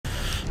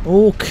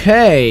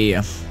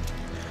Okay.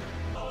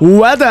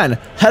 Well then,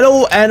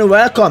 hello and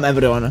welcome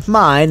everyone.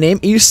 My name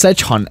is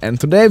Sechan and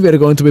today we are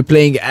going to be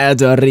playing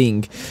Elden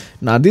Ring.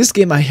 Now this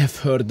game I have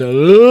heard a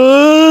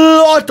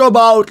lot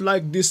about,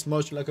 like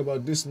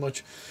about this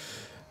much.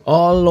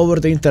 All over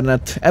the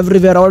internet,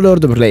 everywhere, all over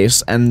the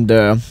place. And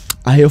I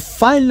have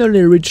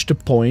finally reached the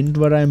point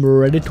where I'm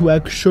ready to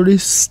actually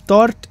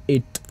start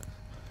it.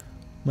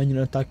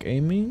 Manual attack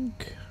aiming,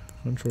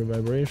 control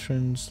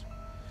vibrations.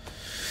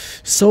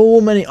 So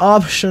many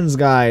options,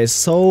 guys.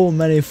 So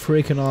many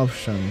freaking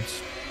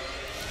options.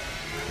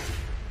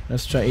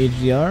 Let's try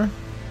HDR.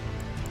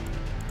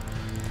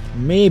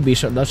 Maybe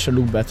that should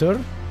look better.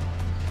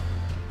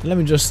 Let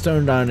me just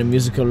turn down the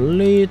music a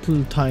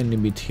little tiny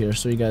bit here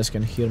so you guys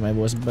can hear my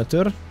voice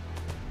better.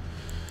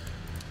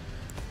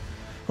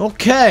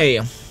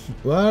 Okay.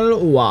 Well,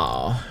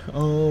 wow.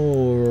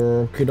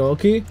 Okie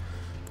dokie.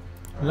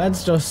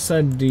 Let's just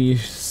set the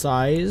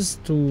size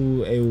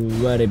to a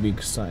very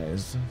big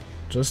size.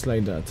 Just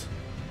like that.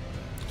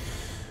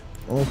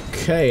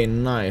 Okay,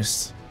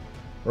 nice.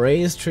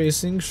 Rays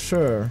tracing,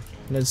 sure.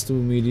 Let's do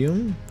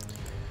medium.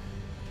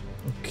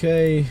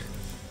 Okay.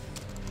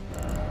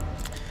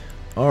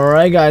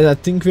 Alright guys, I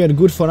think we are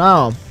good for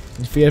now.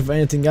 If we have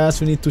anything else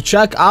we need to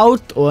check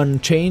out or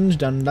change,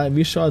 then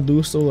we shall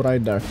do so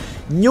right there.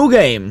 New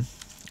game.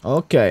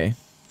 Okay.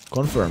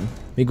 Confirm.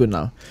 We good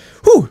now.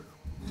 Whew.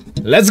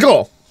 Let's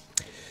go.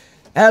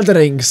 Elden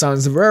Ring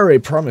sounds very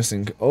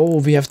promising. Oh,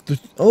 we have to...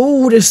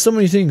 Oh, there's so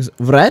many things.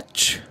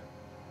 Wretch?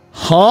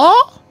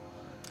 Huh?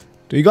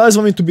 Do you guys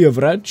want me to be a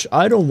wretch?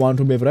 I don't want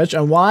to be a wretch.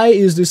 And why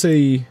is this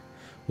a...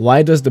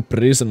 Why does the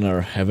prisoner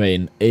have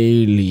an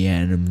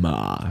alien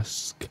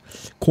mask?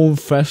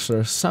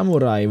 Confessor,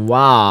 samurai,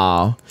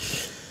 wow.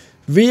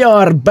 We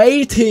are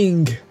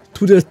baiting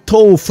to the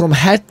toe, from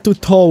head to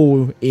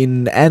toe,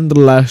 in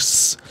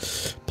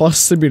endless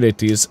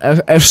possibilities.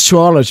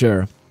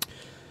 Astrologer.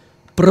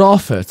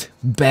 Prophet,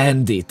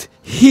 bandit,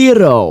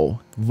 hero,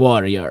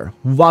 warrior,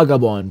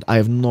 vagabond. I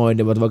have no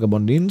idea what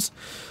vagabond means.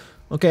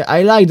 Okay,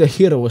 I like the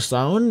hero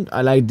sound.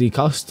 I like the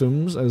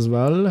costumes as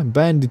well.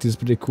 Bandit is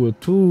pretty cool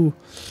too.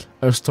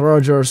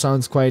 Astrologer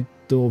sounds quite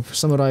dope.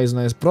 Samurai is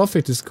nice.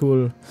 Prophet is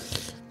cool.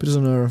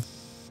 Prisoner.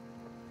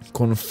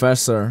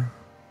 Confessor.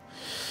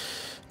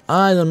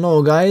 I don't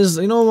know, guys.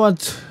 You know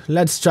what?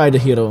 Let's try the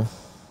hero.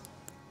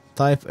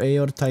 Type A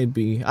or type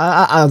B.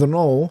 I don't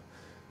know.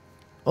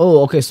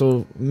 Oh, okay,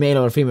 so male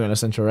or female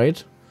essentially,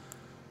 right?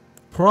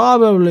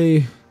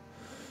 Probably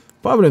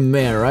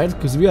male, right?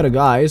 Because we are a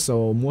guy,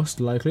 so most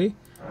likely.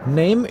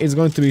 Name is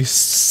going to be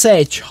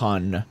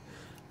Sechan.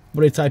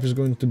 Body type is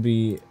going to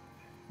be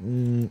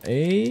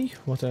A.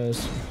 What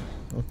else?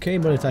 Okay,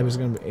 body type is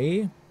going to be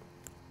A.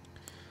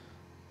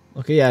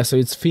 Okay, yeah, so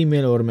it's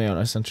female or male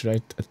essentially,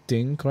 right? I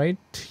think, right?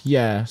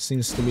 Yeah,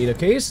 seems to be the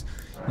case.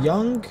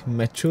 Young,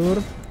 mature,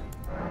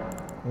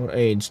 or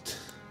aged.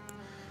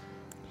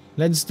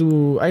 Let's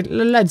do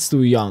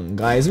young,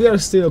 guys. We are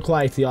still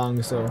quite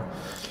young, so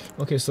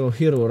okay. So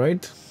hero,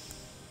 right?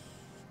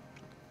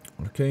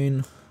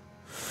 Arcane.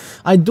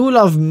 I do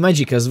love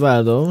magic as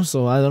well, though.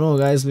 So I don't know,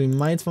 guys. We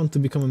might want to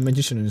become a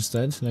magician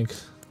instead, like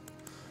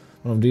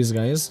one of these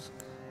guys.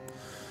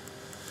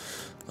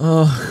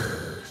 Nah.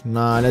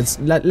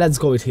 Let's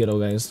go with hero,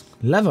 guys.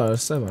 Level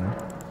 7.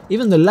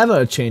 Even the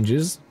level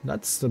changes.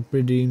 That's a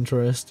pretty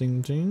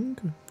interesting thing.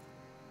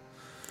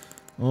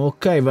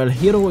 Okay, well,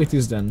 hero it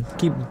is then.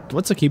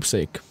 What's a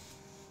keepsake?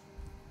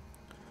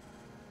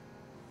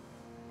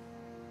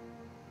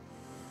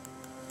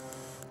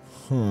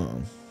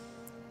 More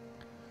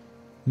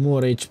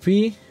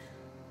HP.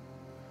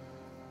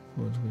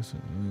 What was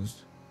it?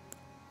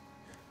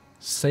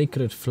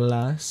 Sacred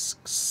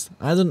flasks.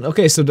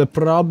 Okay, so the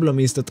problem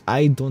is that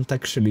I don't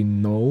actually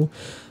know.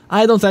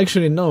 I don't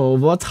actually know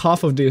what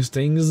half of these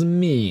things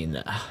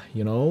mean.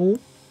 You know?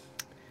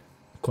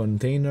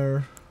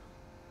 Container.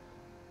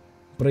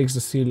 Breaks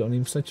the seal on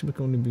him, such can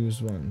only be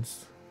used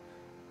once.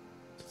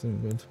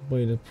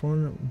 Boiled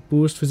prawn.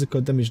 Boost physical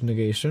damage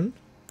negation.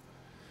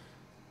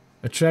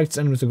 Attracts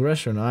enemies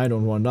aggression. I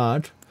don't want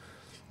that.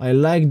 I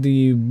like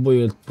the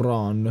boiled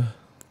prawn.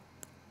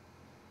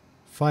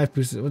 5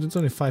 pieces. But it's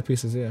only 5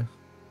 pieces, yeah.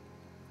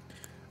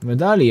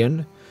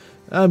 Medallion.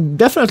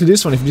 Definitely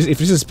this one. If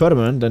this is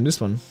permanent, then this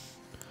one.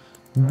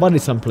 Body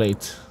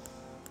template.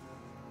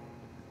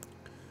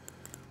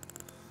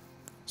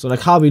 So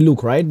like how we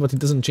look, right? But it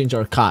doesn't change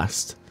our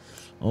cast.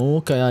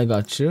 Okay, I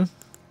got you.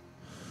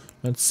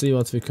 Let's see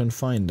what we can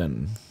find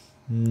then.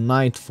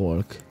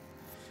 Nightfolk.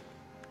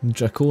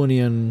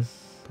 Draconian.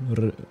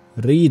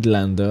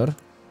 Reedlander.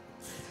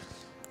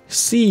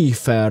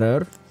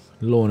 Seafarer.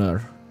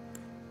 Loner.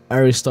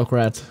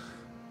 Aristocrat.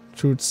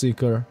 Truth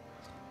Seeker.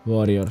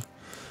 Warrior.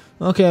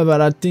 Okay, but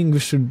I think we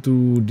should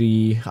do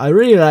the... I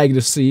really like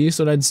the sea,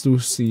 so let's do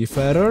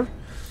Seafarer.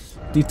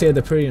 Detailed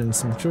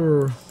appearance.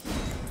 Mature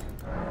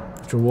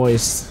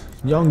voice,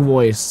 young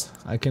voice.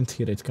 I can't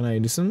hear it. Can I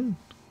listen?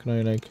 Can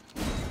I like?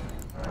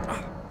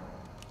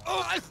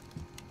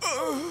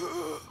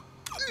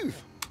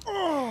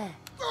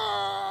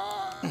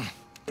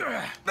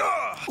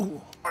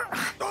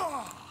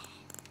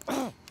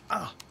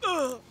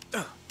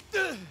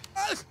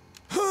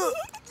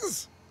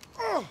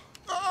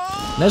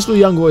 Let's do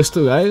young boys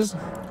too, guys.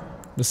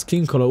 The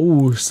skin color,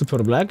 ooh,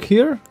 super black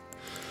here.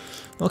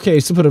 Okay,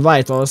 super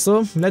white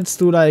also. Let's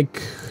do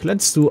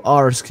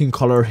our skin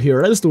color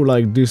here. Let's do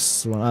like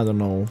this one. I don't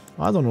know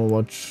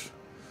what.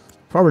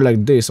 Probably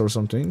like this or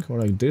something,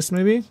 or like this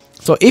maybe.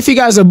 So if you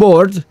guys are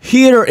bored,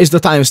 here is the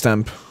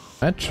timestamp.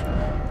 Match.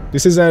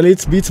 This is a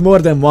little bit more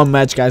than one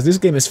match, guys. This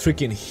game is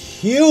freaking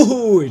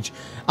huge,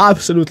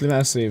 absolutely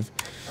massive.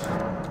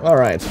 All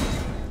right.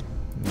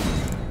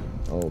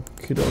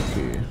 Okie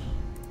dokie.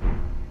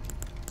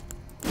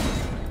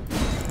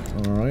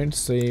 Alright,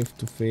 save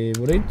to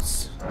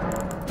favorites.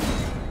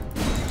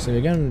 Save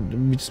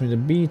again, just made a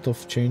bit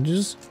of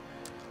changes.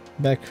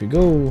 Back we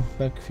go,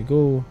 back we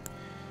go.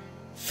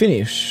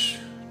 Finish.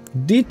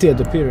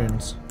 Detailed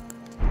appearance.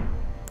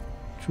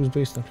 Choose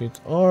based on it.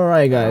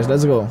 Alright guys,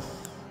 let's go.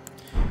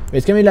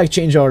 Wait, can we like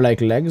change our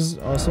like legs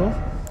also?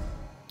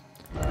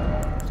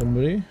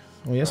 Somebody?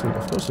 Oh yes,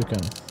 of course we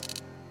can.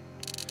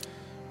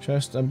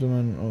 Chest,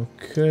 abdomen,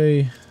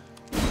 okay.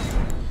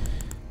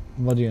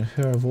 Body and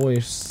hair,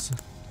 voice.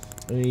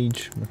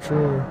 Age,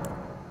 mature.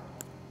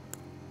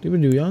 Did we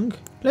do young?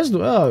 Let's do,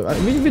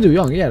 we do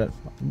young, yeah.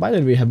 Why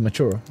did we have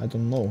mature? I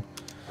don't know.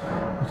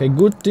 Okay,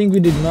 good thing we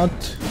did not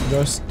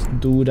just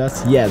do that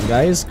yet,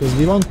 guys, because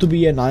we want to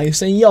be a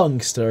nice and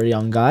youngster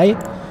young guy.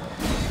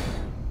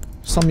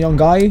 Some young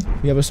guy.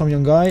 We have some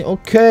young guy.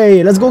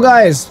 Okay, let's go,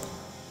 guys.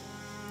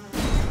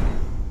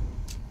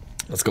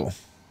 Let's go.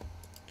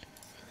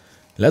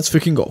 Let's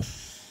freaking go.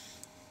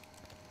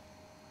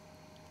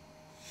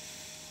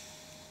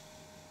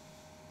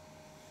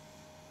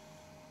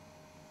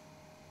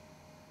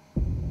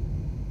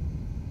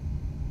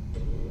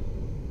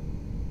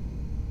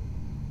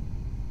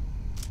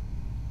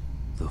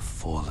 The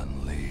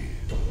fallen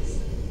leaves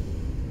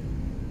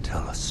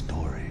tell a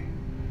story.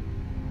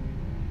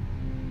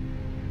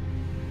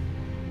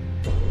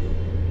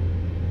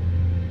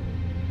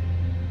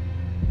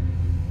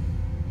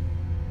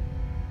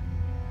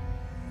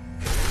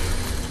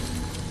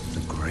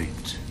 The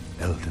great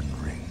Elden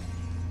Ring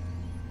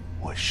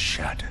was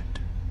shattered.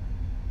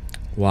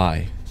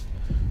 Why?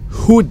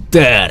 Who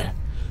dare?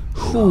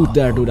 Who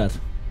dare do that?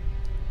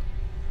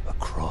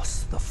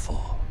 Across the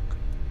fog,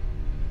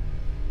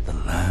 the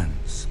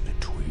lands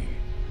between.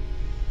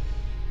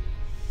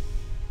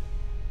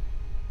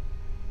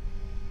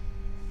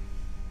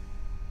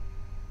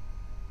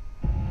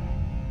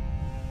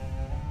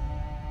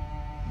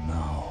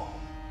 Now,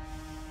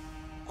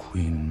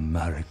 Queen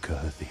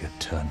Marika the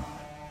Eternal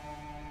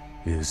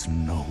is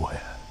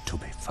nowhere to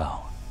be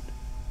found.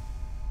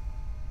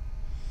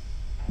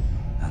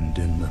 And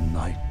in the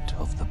night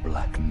of the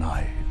Black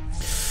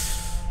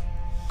Knives,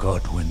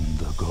 Godwyn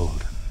the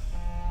Golden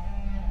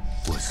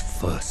was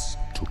first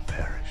to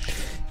perish.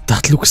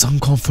 That looks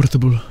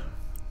uncomfortable.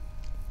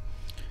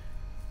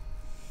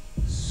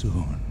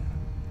 Soon,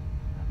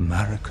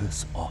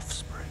 Marika's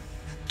offspring,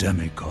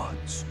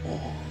 demigods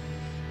all,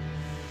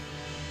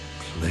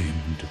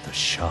 claimed the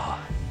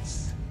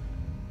shards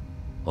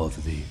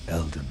of the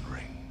Elden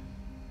Ring.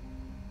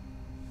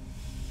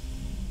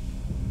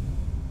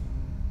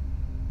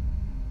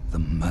 The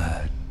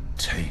mad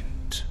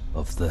taint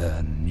of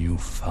their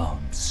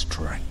newfound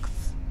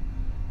strength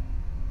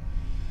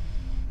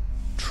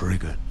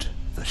triggered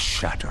the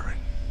shattering.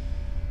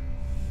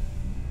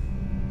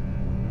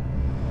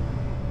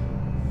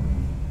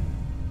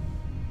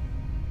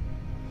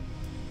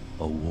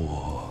 A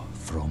war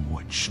from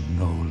which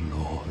no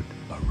lord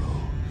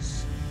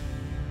arose.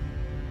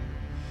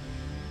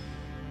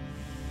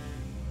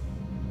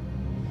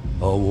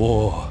 A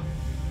war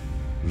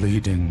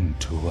leading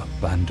to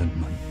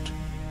abandonment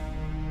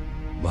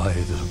by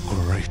the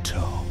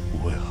greater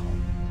will.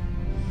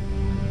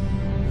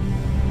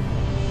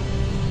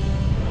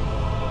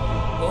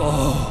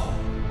 Oh,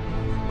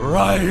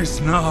 rise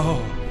now,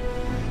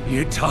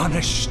 ye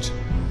tarnished,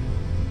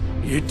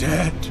 ye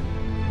dead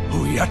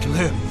who yet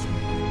live.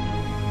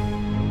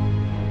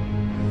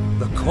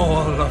 The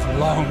call of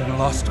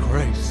long-lost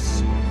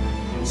grace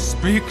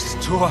speaks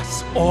to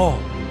us all.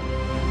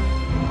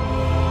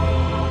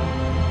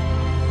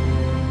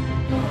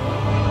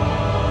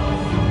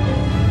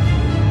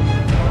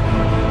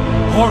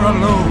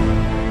 Horalu,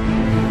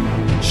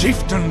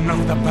 chieftain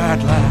of the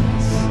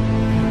Badlands,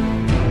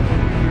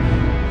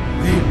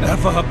 the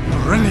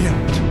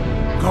ever-brilliant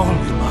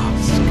Gold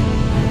Mask.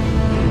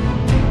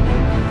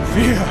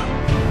 Fear,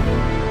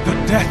 the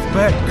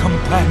deathbed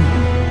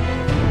companion.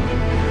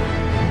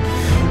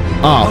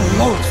 A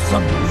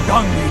loathsome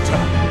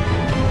dung-eater.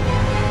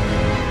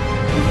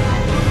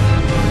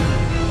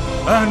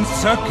 And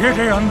Sir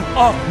Gideon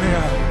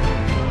Ofnir,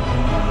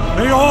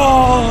 the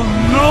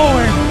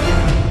all-knowing.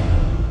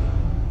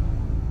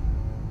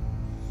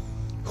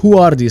 Who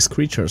are these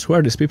creatures? Who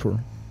are these people?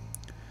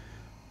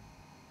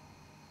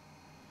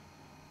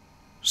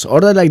 So are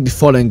they like the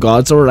fallen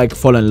gods or like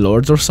fallen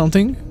lords or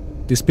something?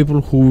 These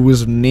people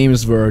whose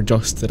names were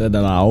just read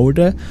aloud?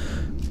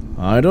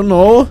 I don't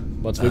know,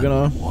 but we're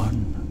gonna...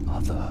 One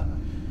other,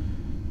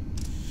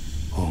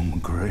 whom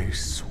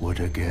grace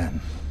would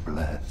again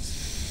bless.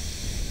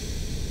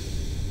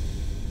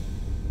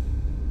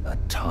 a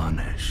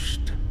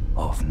tarnished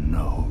of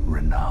no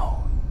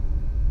renown.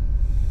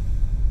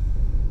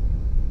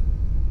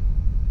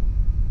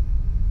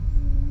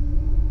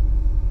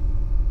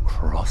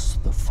 Cross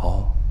the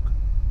fog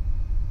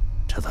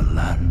to the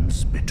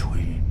lands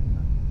between.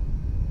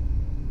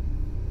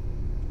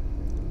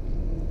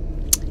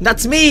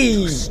 That's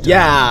me!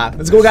 Yeah!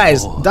 Let's go,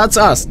 guys! That's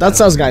us!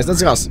 That's us, guys!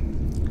 That's us!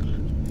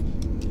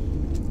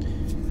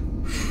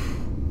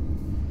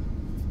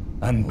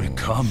 And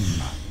become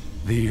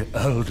the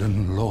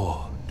Elden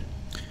Lord.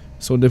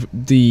 So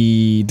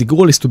the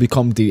goal is to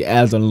become the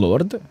Elden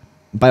Lord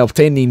by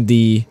obtaining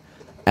the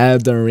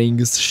Elden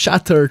Ring's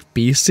shattered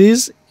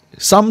pieces.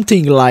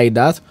 Something like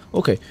that.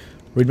 Okay,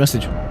 read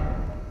message.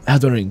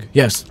 Elden Ring,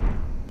 yes.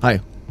 Hi.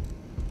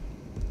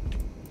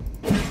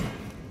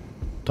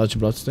 Touch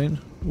bloodstain.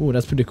 Ooh,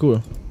 that's pretty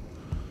cool.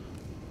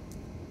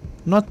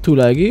 Not too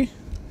laggy.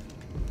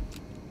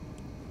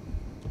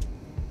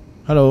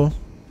 Hello.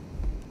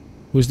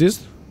 Who's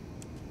this?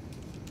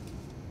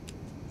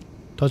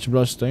 Touch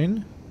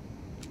bloodstain.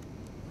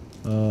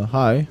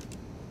 Hi.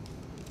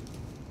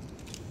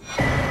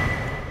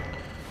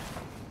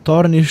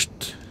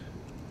 Tarnished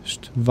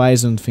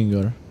wizened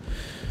finger.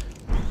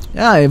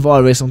 Yeah, I've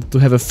always wanted to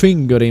have a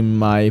finger in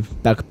my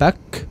backpack.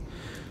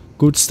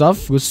 Good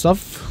stuff, good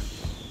stuff.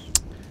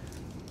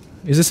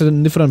 Is this a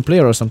different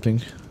player or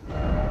something?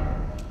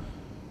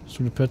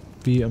 Should the pet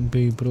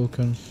be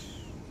broken?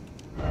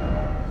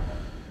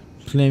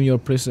 Claim your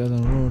place on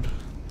the road.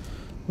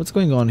 What's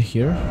going on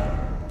here?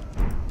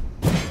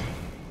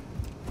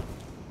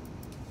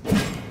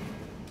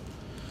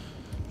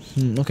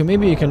 Okay,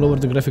 maybe you can lower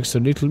the graphics a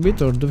little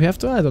bit, or do we have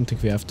to? I don't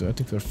think we have to. I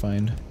think we're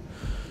fine.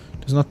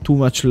 There's not too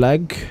much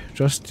lag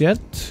just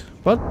yet,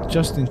 but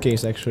just in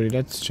case, actually,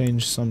 let's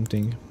change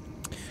something.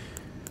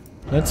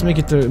 Let's make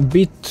it a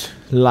bit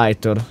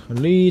lighter, a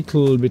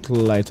little bit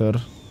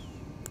lighter.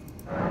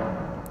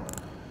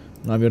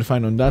 Now we're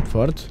fine on that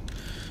part,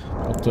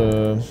 but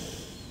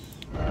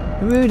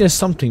maybe there's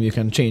something you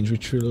can change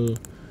which will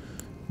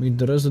make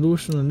the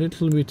resolution a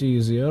little bit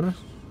easier.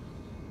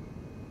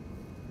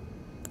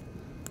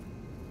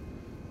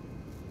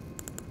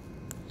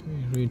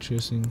 Okay, ray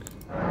tracing.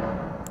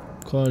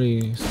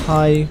 Quality is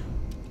high.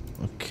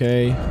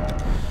 Okay.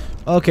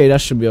 Okay,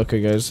 that should be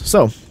okay, guys.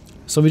 So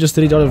we just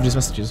read all of these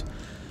messages.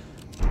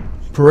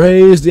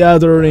 Praise the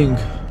Elden Ring.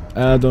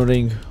 Elden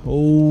Ring.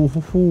 Oh,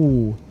 hoo,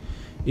 hoo.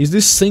 Is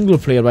this single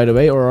player, by the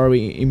way, or are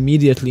we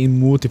immediately in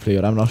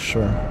multiplayer? I'm not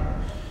sure.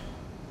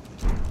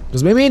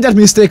 Because we made that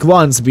mistake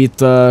once with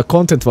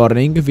content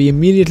warning. We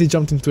immediately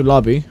jumped into the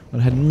lobby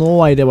and had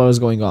no idea what was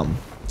going on.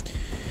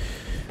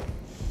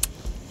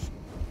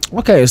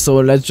 Okay, so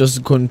let's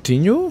just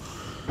continue.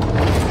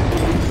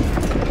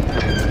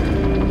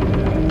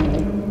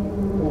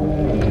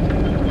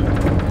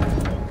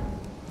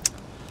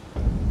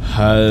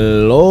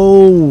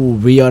 Hello,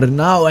 we are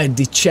now at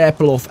the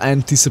Chapel of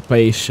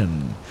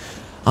Anticipation.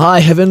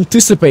 I have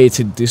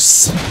anticipated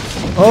this.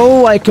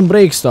 Oh, I can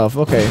break stuff.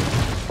 Okay,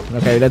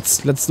 okay,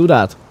 let's do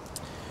that.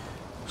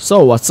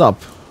 So what's up?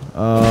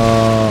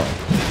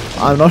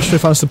 I'm not sure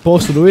if I'm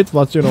supposed to do it,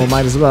 but you know,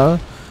 might as well.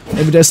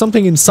 Maybe there's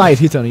something inside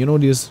hidden. You know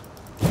these.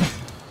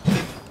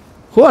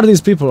 Who are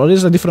these people? Are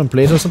these like different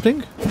players or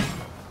something?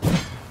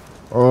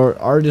 Or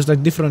are these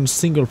like different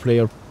single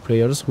player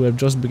players who have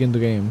just begun the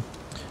game?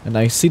 And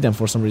I see them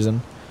for some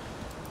reason.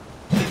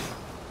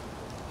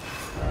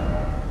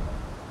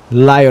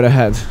 Liar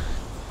ahead.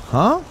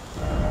 Huh?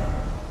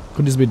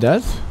 Could this be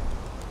that?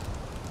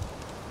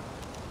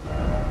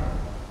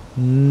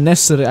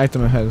 Necessary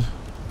item ahead.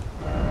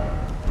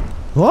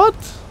 What?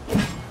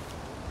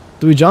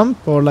 Do we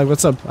jump? Or like,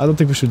 what's up? I don't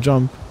think we should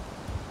jump.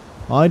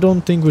 I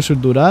don't think we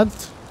should do that.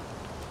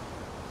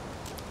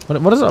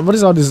 What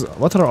is all these?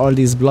 What are all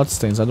these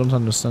bloodstains? I don't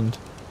understand.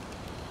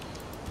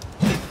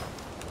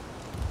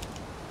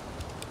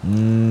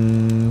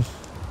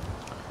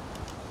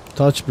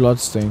 Touch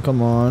bloodstain,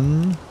 come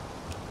on.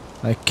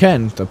 I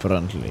can't,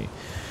 apparently.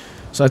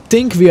 So I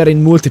think we are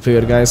in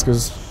multiplayer, guys,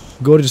 because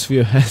gorgeous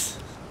view ahead.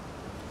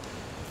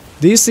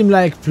 These seem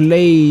like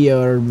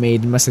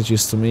player-made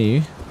messages to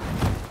me.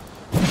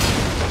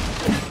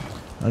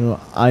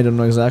 I don't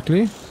know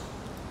exactly.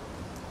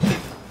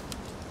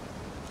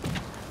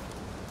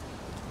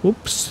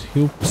 Oops,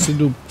 oopsie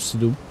doopsie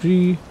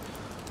doopsie.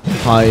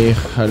 Hi,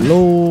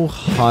 hello,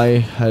 hi,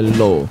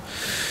 hello.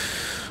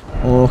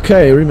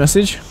 Okay,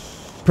 re-message.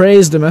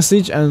 Praise the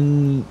message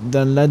and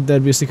then let there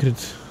be a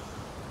secret.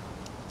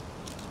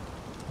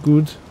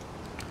 Good.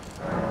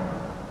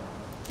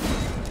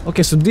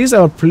 Okay, so these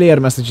are player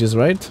messages,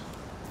 right?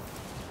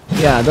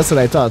 Yeah, that's what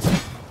I thought.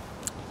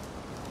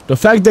 The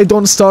fact they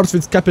don't start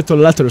with capital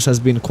letters has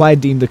been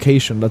quite the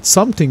indication that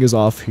something is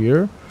off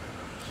here.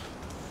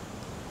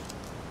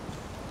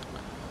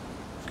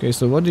 Okay,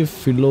 so what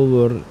if we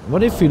lower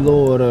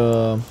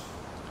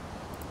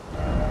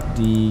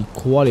the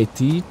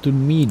quality to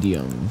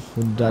medium?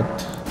 Would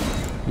that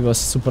give us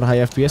super high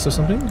FPS or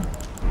something?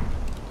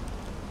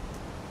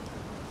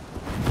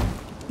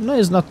 No,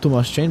 it's not too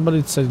much change, but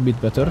it's a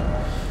bit better.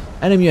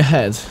 Enemy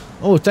ahead.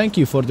 Oh, thank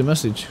you for the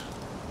message.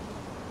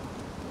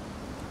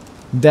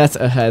 death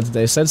ahead,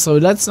 they said. So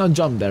let's not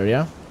jump there,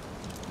 yeah?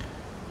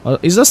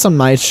 Is there some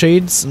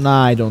nightshades?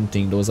 Nah, I don't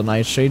think those are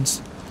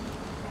nightshades.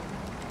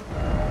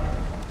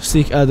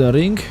 Seek Elden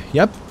Ring.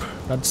 Yep,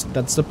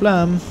 that's the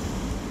plan.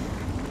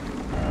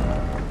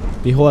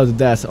 Behold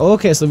death.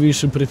 Okay, so we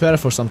should prepare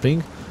for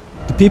something.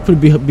 The people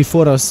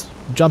before us.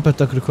 Jump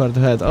attack required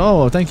ahead.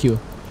 Oh, thank you.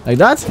 Like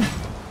that?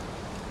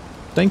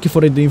 Thank you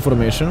for the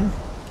information.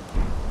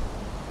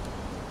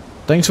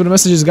 Thanks for the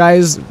messages,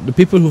 guys. The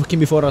people who came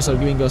before us are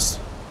giving us...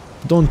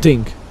 Don't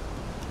think.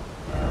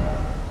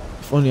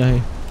 If only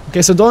I...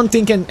 Okay, so don't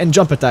think and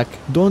jump attack.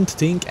 Don't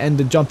think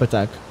and jump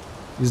attack.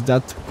 Is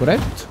that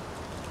correct?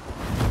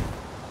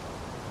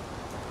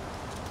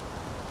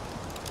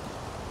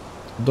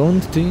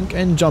 Don't think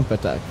and jump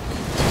attack.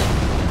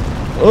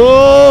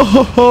 Oh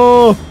ho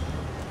ho!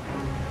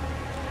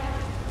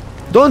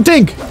 Don't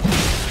think!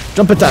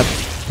 Jump attack.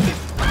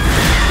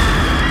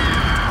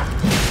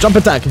 Jump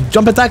attack.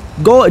 Jump attack.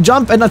 Go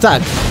jump and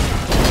attack.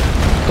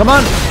 Come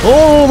on.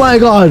 Oh my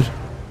god.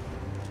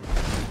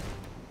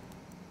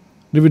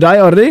 Did we die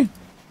already?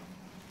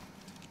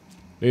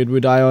 Did we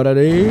die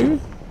already?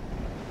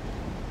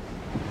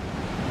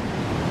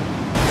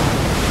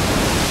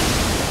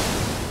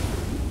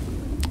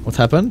 What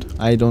happened?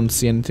 I don't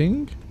see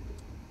anything.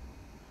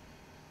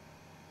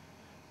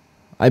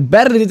 I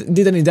barely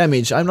did any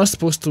damage. I'm not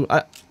supposed to...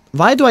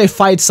 why do I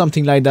fight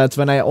something like that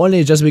when I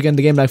only just began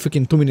the game like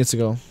freaking 2 minutes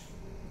ago?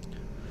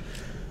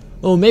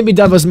 Oh, maybe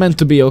that was meant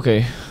to be,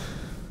 okay.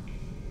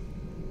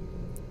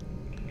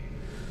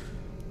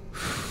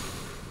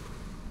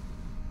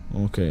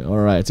 Okay,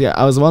 alright. Yeah,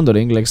 I was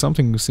wondering, like,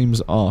 something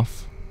seems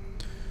off.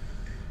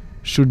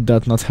 Should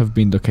that not have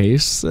been the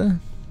case?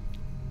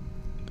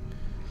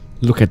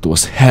 Look at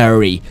those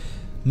hairy,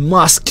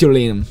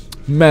 masculine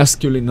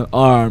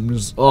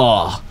arms.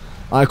 Oh,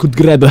 I could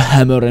grab a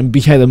hammer and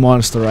behead a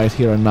monster right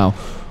here and now.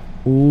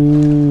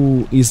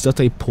 Ooh, is that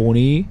a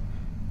pony?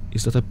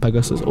 Is that a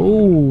Pegasus?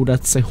 Oh,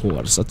 that's a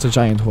horse. That's a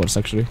giant horse,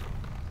 actually.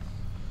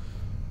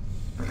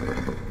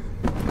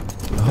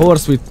 A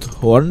horse with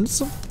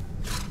horns.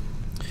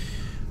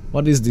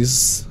 What is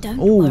this? Don't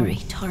worry,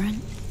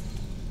 Torrent.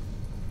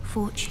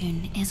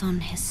 Fortune is on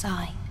his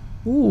side.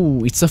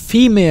 Ooh, it's a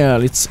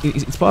female. It's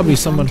probably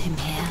someone. Him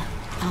here,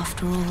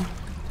 after all.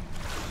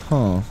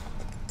 Huh.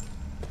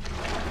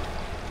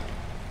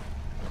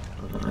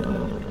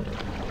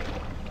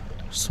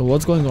 So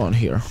what's going on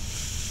here?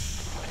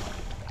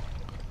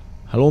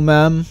 Hello,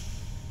 ma'am.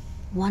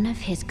 One of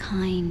his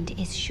kind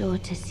is sure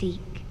to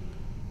seek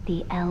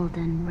the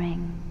Elden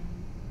Ring.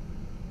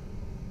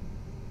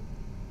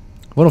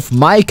 One of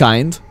my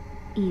kind?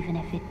 Even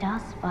if it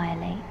does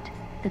violate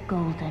the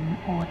Golden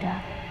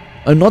Order.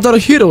 Another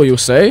hero, you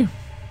say?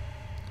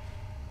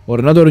 Or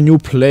another new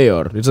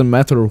player? It doesn't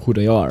matter who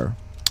they are.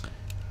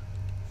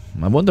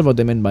 I wonder what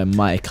they meant by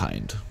my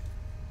kind.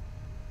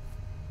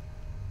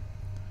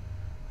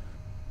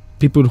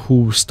 People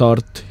who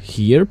start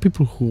here?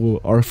 People who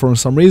are for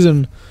some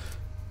reason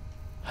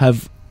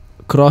have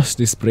crossed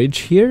this bridge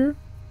here?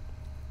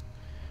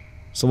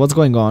 So what's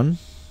going on?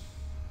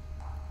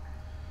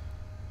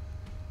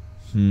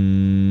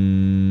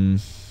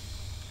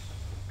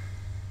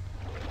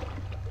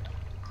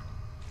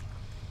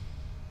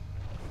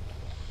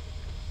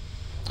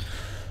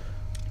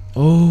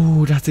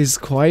 Oh, that is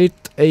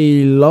quite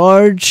a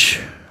large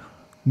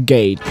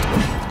gate.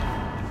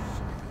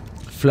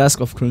 Flask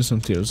of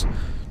crimson tears.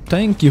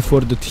 Thank you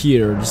for the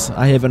tears.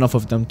 I have enough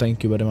of them,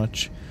 thank you very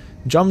much.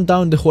 Jump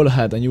down the hole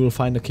ahead and you will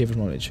find a cave of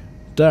knowledge.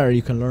 There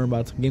you can learn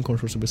about game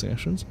controls and basic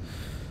actions.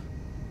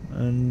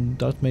 And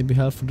that may be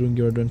helpful during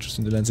your adventures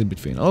in the lands in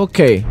between.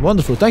 Okay,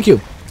 wonderful, thank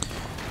you.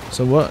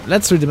 So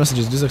let's read the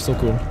messages, these are so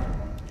cool.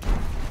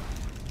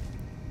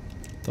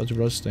 Touch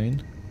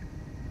bloodstain.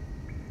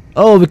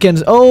 Oh, we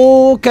can...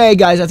 Okay,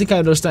 guys, I think I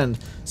understand.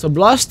 So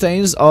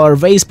bloodstains are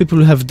ways people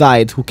who have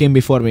died, who came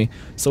before me.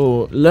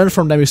 So learn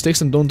from their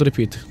mistakes and don't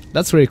repeat.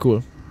 That's very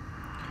cool.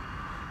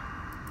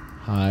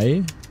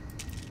 Hi.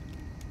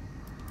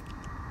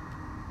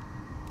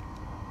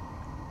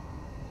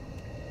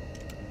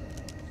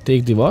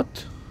 Take the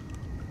what?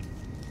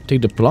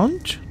 Take the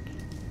plunge?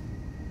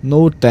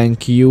 No,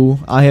 thank you.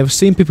 I have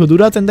seen people do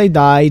that and they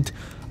died.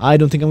 I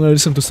don't think I'm gonna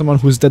listen to someone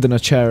who's dead in a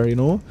chair, you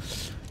know?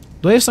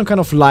 Do I have some kind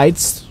of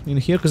lights in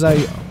here? Because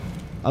I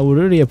would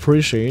really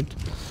appreciate.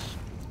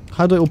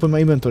 How do I open my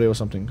inventory or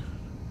something?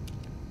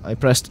 I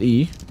pressed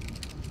E.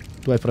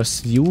 Do I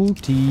press U,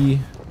 T?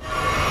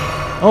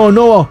 Oh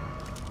no!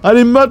 I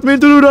did not mean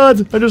to do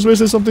that! I just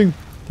wasted something.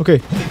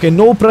 Okay, okay,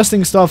 no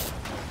pressing stuff.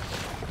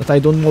 But I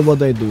don't know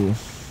what I do.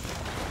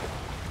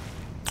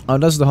 Oh,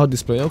 that's the hot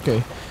display,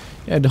 okay.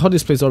 Yeah, the hot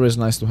display is always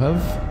nice to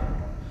have.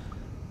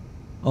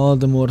 All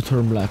the more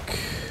turn black.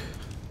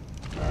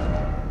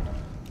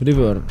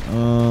 River.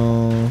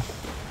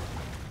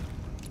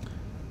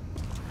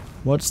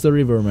 What's the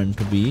river meant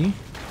to be?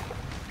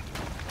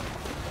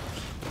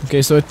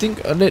 Okay, so I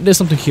think there's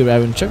something here I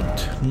haven't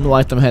checked. No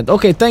item ahead.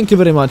 Okay, thank you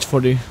very much for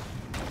the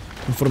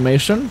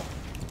information.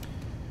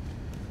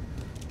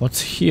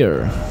 What's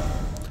here?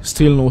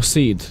 Still no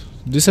seed.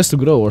 This has to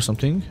grow or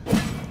something.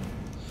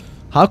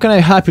 How can I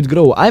help it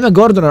grow? I'm a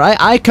gardener.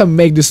 I can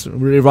make this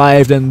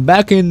revive and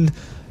back in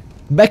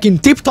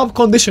tip-top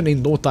condition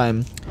in no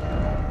time.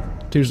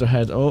 Tears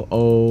ahead.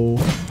 Oh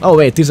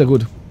wait, tears are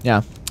good.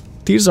 Yeah.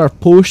 Tears are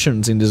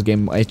potions in this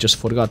game. I just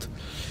forgot.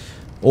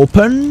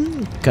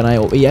 Open? Can I?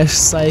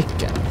 Yes, I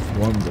can.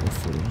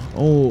 Wonderful.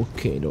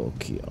 Okay,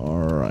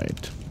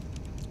 alright.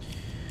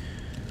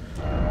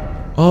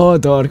 Oh,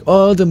 dark.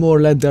 All the more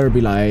let there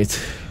be light.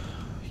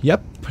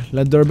 Yep,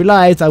 let there be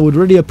light. I would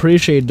really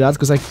appreciate that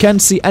because I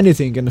can't see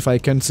anything. And if I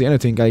can't see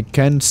anything, I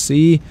can't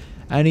see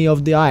any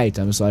of the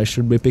items I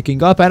should be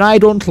picking up. And I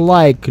don't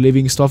like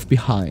leaving stuff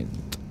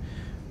behind.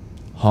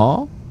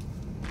 Huh?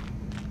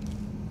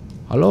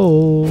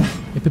 Hello?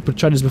 If people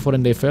tried this before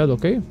and they failed,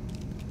 okay?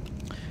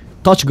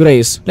 Touch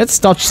grace. Let's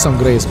touch some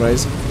grace,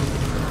 guys.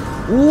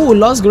 Ooh,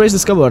 lost grace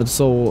discovered.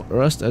 So,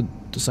 rest at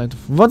the site.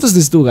 What does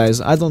this do, guys?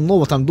 I don't know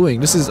what I'm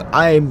doing.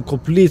 I'm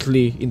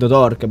completely in the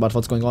dark about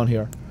what's going on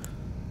here.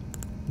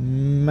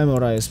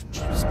 Memorize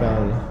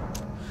spell.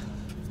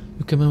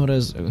 You can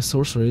memorize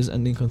sorceries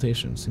and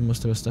incantations. You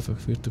must have a staff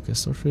equipped to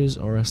cast sorceries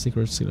or a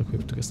secret seal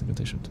equipped to cast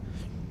incantations.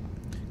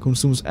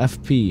 Consumes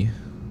FP.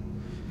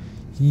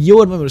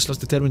 Your memory slots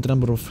determine the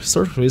number of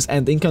sorceries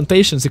and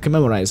incantations you can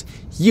memorize.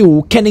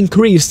 You can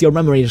increase your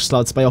memory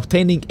slots by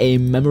obtaining a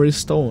memory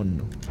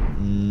stone.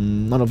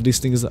 None of these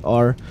things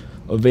are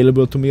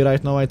available to me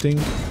right now, I think.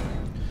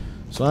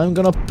 So I'm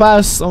gonna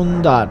pass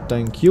on that.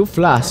 Thank you.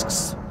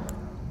 Flasks.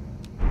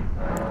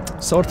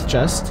 Sort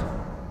chest.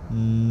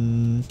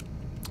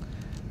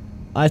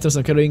 Items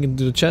I'm carrying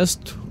into the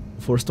chest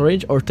for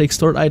storage, or take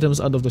stored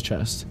items out of the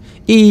chest.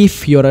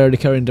 If you're already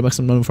carrying the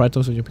maximum number of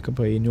items when you pick up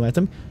a new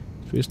item,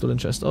 free stolen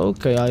chest.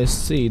 Okay, I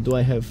see. Do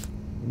I have?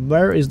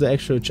 Where is the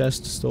actual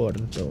chest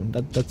stored? So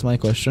that's my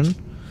question.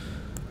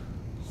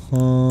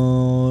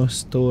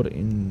 Store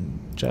in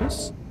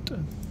chest.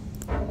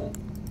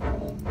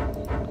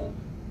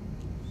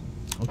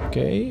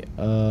 Okay.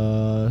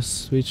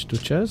 Switch to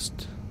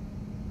chest.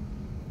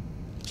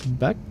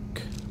 Back.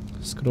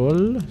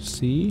 Scroll.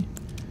 See.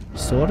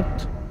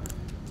 Sort.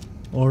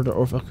 Order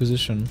of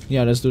acquisition.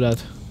 Yeah, let's do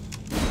that.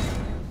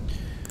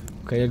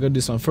 Okay, I got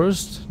this one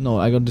first. No,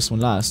 I got this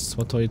one last.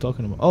 What are you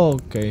talking about? Oh,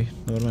 okay.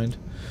 Never mind.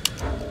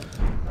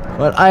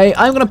 Well,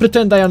 I'm gonna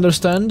pretend I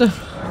understand.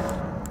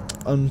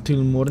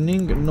 Until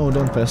morning. No,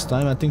 don't pass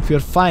time. I think we're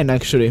fine,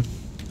 actually.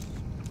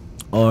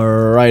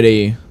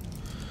 Alrighty.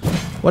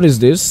 What is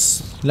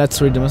this?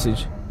 Let's read the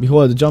message.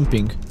 Behold,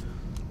 jumping.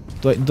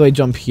 Do I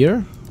jump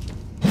here?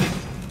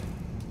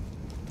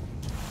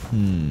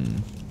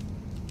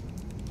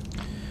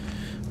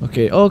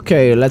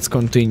 Okay, let's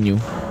continue.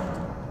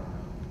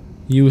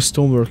 Use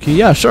stonework key.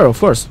 Yeah, sure, of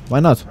course. Why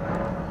not?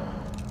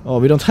 Oh,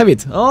 we don't have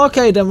it.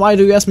 Okay, then why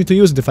do you ask me to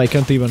use it if I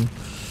can't even?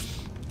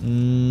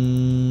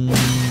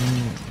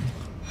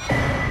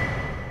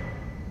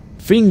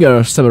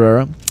 Finger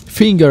severer.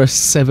 Finger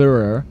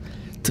severer.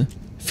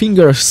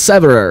 Finger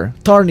severer.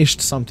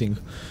 Tarnished something.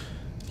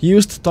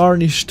 Used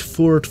tarnished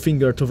fourth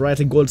finger to write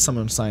a gold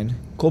summon sign.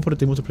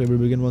 Cooperative multiplayer will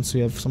begin once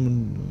you have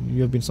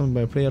been summoned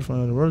by a player from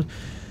another world.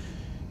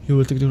 You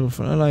will take the role of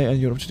an ally and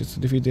your objective is to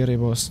defeat the area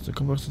boss. The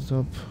combat to the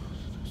top.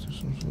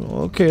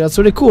 Okay, that's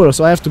really cool.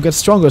 So I have to get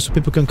stronger so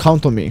people can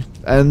count on me.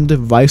 And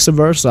vice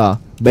versa.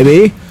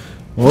 Baby!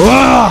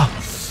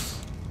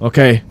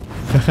 Okay.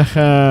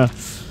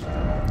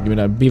 Give me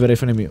that. Be very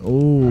funny me.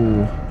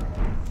 Ooh.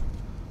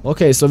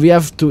 Okay, so we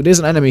have to. There's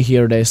an enemy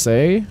here, they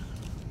say.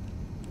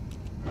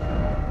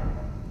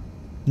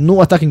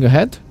 No attacking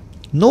ahead.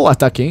 No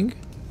attacking.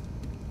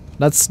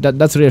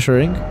 That's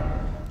reassuring.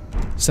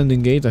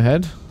 Sending gate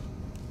ahead.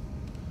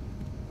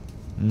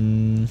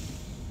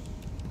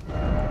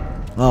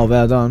 Oh,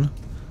 well done.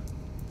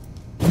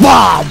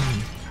 BAM!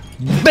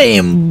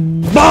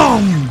 Bam!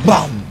 BAM!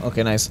 BAM!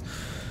 Okay, nice.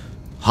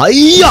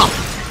 Hiya!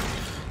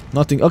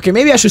 Nothing. Okay,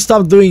 maybe I should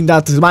stop doing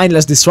that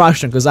mindless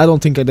distraction because I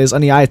don't think there's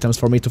any items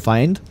for me to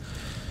find.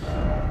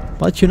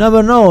 But you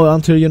never know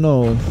until you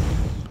know.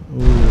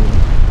 Ooh.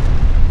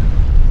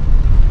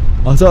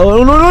 I thought,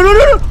 oh, no!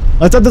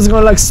 I thought that's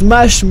gonna like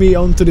smash me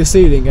onto the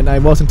ceiling and I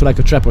was into like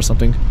a trap or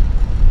something.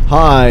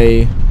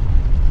 Hi.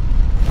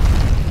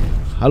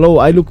 Hello,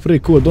 I look pretty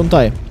cool, don't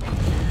I?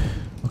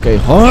 Okay.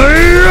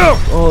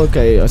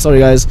 Okay, sorry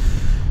guys.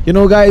 You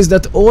know guys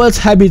that old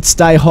habits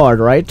die hard,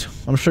 right?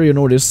 I'm sure you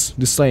know this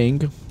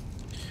saying.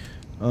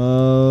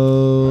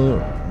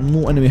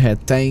 No enemy head.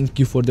 Thank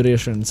you for the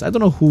reassurance. I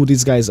don't know who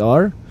these guys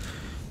are.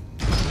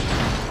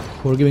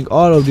 For giving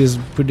all of these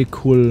pretty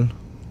cool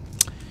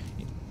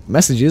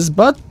messages,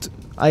 but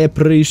I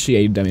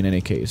appreciate them in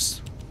any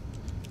case.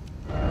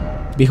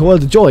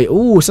 Behold joy.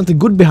 Ooh, something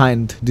good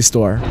behind this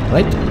door,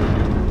 right?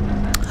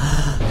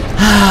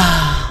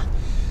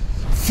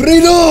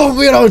 Freedom!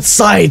 We are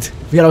outside!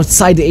 We are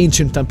outside the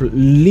ancient temple,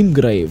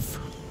 Limgrave.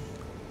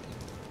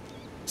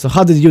 So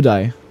how did you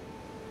die?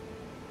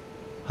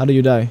 How did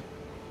you die?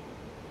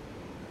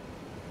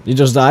 You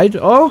just died?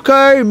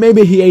 Okay,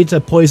 maybe he ate a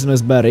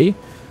poisonous berry.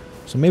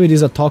 So maybe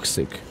these are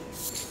toxic.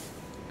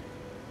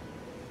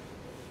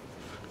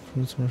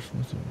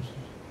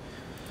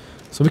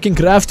 So we can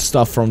craft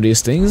stuff from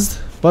these things,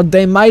 but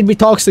they might be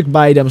toxic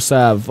by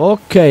themselves.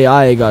 Okay,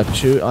 I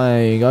got you.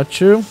 I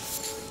got you.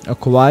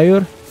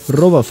 Acquire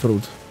Rova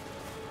fruit.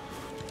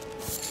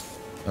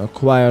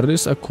 Acquire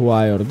this,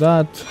 acquire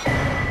that.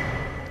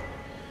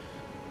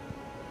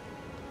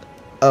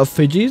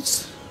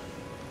 Fidgets.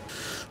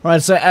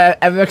 Alright, so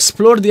I've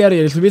explored the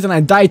area a little bit and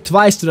I died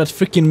twice to that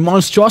freaking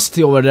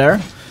monstrosity over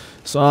there.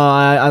 So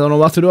I don't know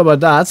what to do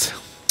about that.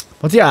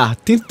 But yeah, I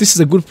think this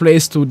is a good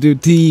place to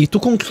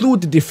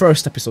conclude the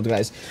first episode,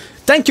 guys.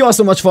 Thank you all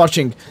so much for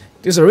watching.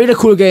 This is a really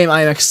cool game.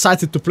 I'm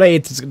excited to play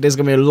it. There's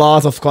gonna be a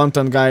lot of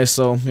content, guys.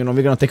 So, you know,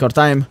 we're gonna take our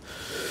time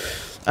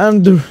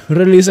and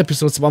release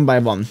episodes one by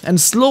one and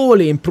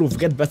slowly improve,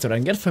 get better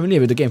and get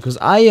familiar with the game, because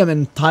I am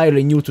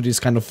entirely new to these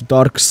kind of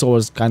Dark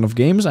Souls kind of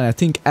games, and I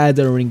think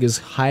Elden Ring is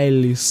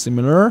highly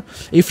similar,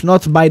 if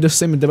not by the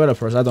same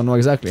developers. I don't know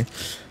exactly.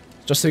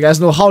 Just so you guys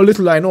know how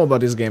little I know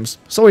about these games.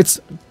 So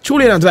it's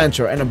truly an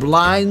adventure and a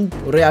blind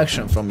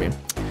reaction from me.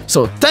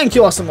 So thank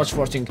you all so much for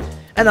watching,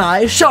 and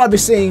I shall be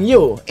seeing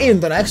you in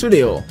the next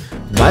video.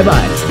 Bye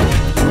bye.